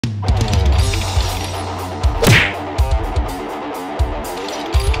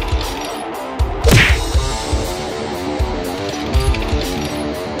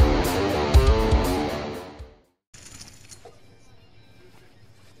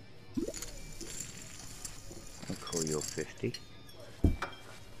50.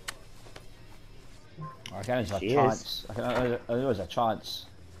 I reckon there's a chance. I know there's a chance.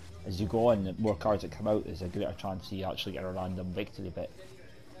 As you go on, the more cards that come out, there's a greater chance you actually get a random victory bit.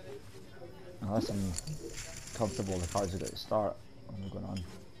 Unless I'm comfortable with the cards I get at the start, I'm going on.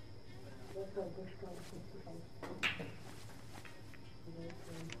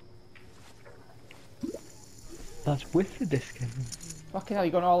 That's with the discount. Fucking hell,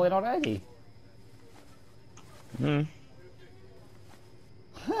 you gone all in already? Hmm.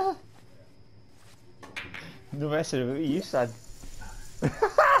 No messing about you, son.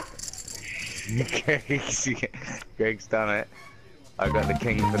 Greg's done it. I got the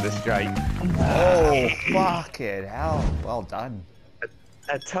king for the straight. Oh, fucking hell. Well done.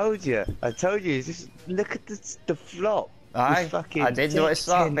 I told you. Just look at the flop. Aye, Fucking I did notice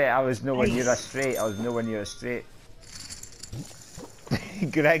that 10 bit. I was nowhere near a straight.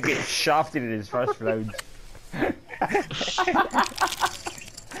 Greg gets shafted in his first round.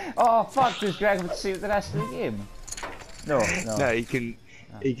 Oh fuck, does Greg have to see the rest of the game? No. No, he can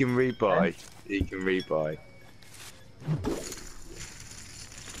rebuy. He can rebuy.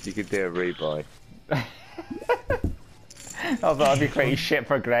 You could do a rebuy. Oh, that'd be pretty shit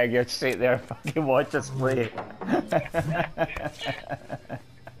for Greg. You'd sit there and fucking watch us play.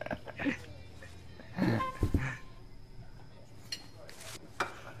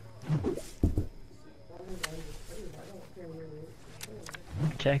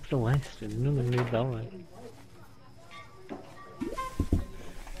 Check the list, and none of them need that one.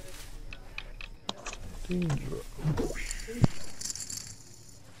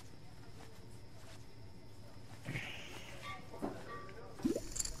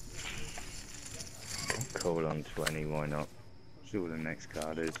 Call on 20, why not? See what the next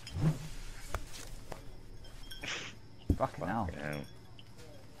card is. Fucking hell.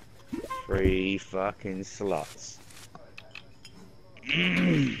 3 fucking slots.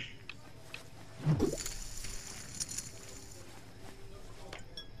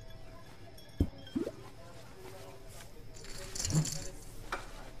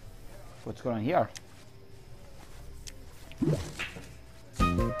 What's going on here?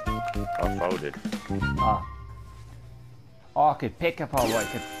 I folded. Ah. Oh, I could pick up all what I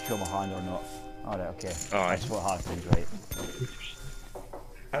could kill my hand or not. Alright, okay. Alright. That's what happens, right?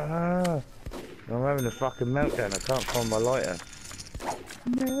 Ah, I'm having a fucking meltdown. I can't find my lighter.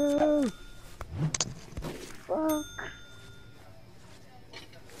 No. Fuck.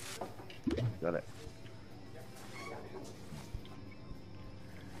 Got it.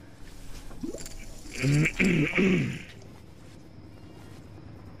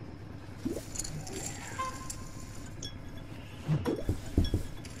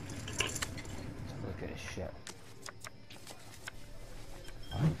 Look at this shit.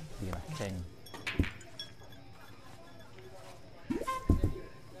 Being a king.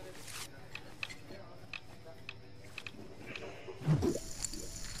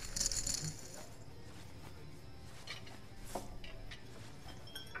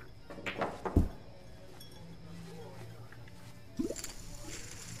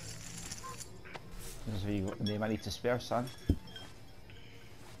 This is the money to spare, son.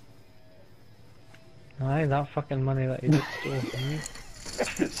 Aye, that fucking money that you just stole from me. I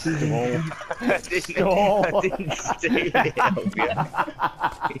didn't steal it off you. You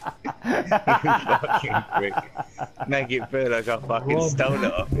fucking prick. Make it feel like I fucking stole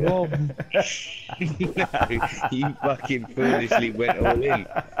it off you. No, you fucking foolishly went all in.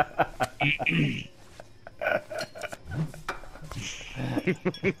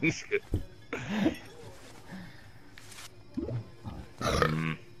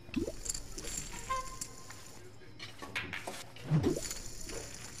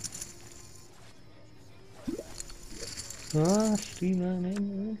 Ah, 3 man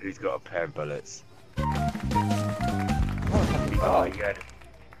in. Who's got a pair of bullets? Oh,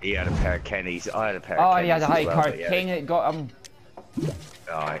 he had a pair of Kennys. I had a pair of oh, Kennys. he had a high well, card yeah. king. It got him.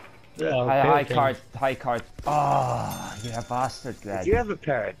 Alright. High card. Oh, you're a bastard, Greg. Did you have a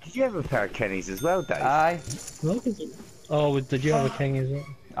pair of Kennys as well, Dave? Aye. Oh, did you have a king as well?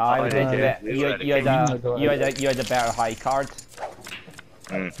 Aye, they did. you had a better high card.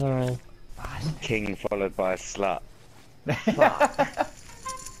 Oh. King followed by a slut. Fuck.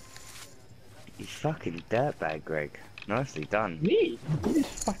 You fucking dirtbag, Greg. Nicely done. Me? You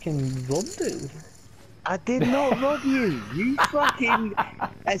just fucking robbed it. I did not rob you. You fucking.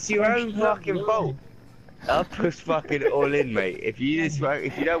 That's your own fucking fault. I push fucking all in, mate. If you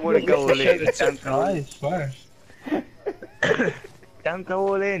don't want to go all in, don't go all in. First. Don't go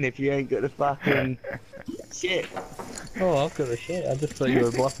all in if you ain't got the fucking shit. Oh, I've got a shit. I just thought you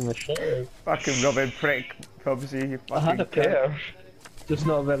were blocking the shit. Fucking rubbing prick, Pubsy, you fucking I had a cunt. pair. Just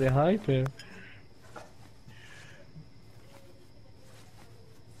not a very high pair.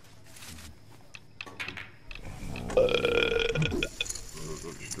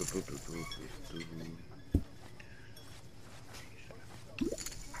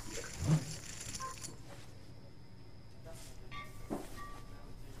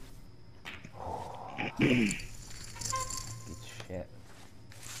 Good shit.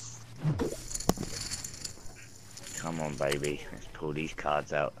 Come on, baby. Let's pull these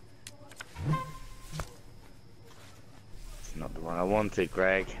cards out. It's not the one I wanted,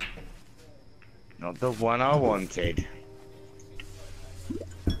 Greg. Not the one I wanted.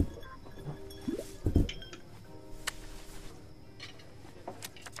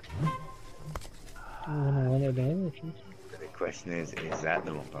 The question is that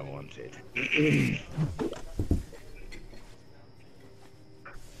the one I wanted?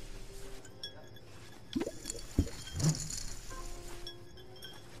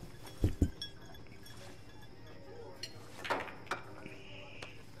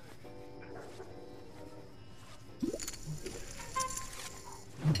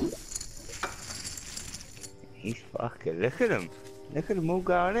 He's fucking, look at him. Look at them all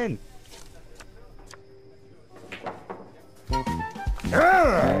going in.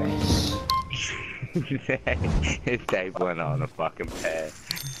 Dave went on a fucking pair.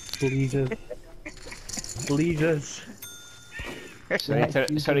 Bleeders. Bleeders.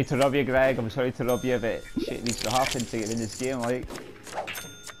 Sorry to rob you, Greg. I'm sorry to rob you, but shit needs to happen to get in this game, like.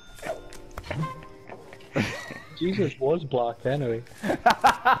 Jesus was black anyway.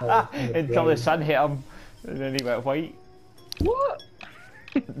 Until the sun hit him, and then he went white. What?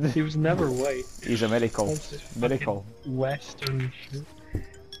 He was never white. He's a miracle. That's just Miracle. Western shit.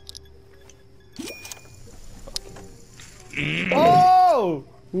 Oh!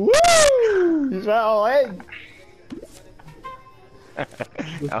 Woo! He's right all in.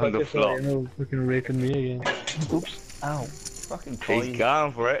 On the floor. Fucking raping me again. Oops. Ow. Fucking He's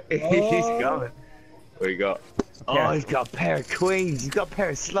going for it. He's going. What you got? Oh, he's got a pair of queens. He's got a pair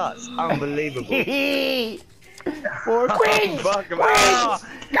of sluts. Unbelievable. 4 queens! Fuck him. Queens!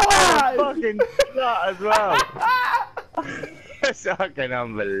 Come on! Fucking slut as well. That's fucking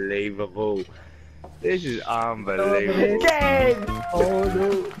unbelievable. This is unbelievable. Again! Oh no.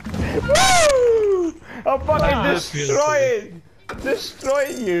 Woo! I'm fucking that's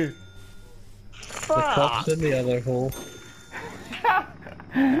destroying you! The cop's in the other hole.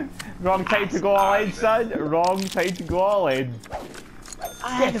 Wrong time to go all in, son. Wrong time to go all in. I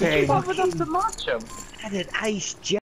had Get in. enough to match him. I had an ace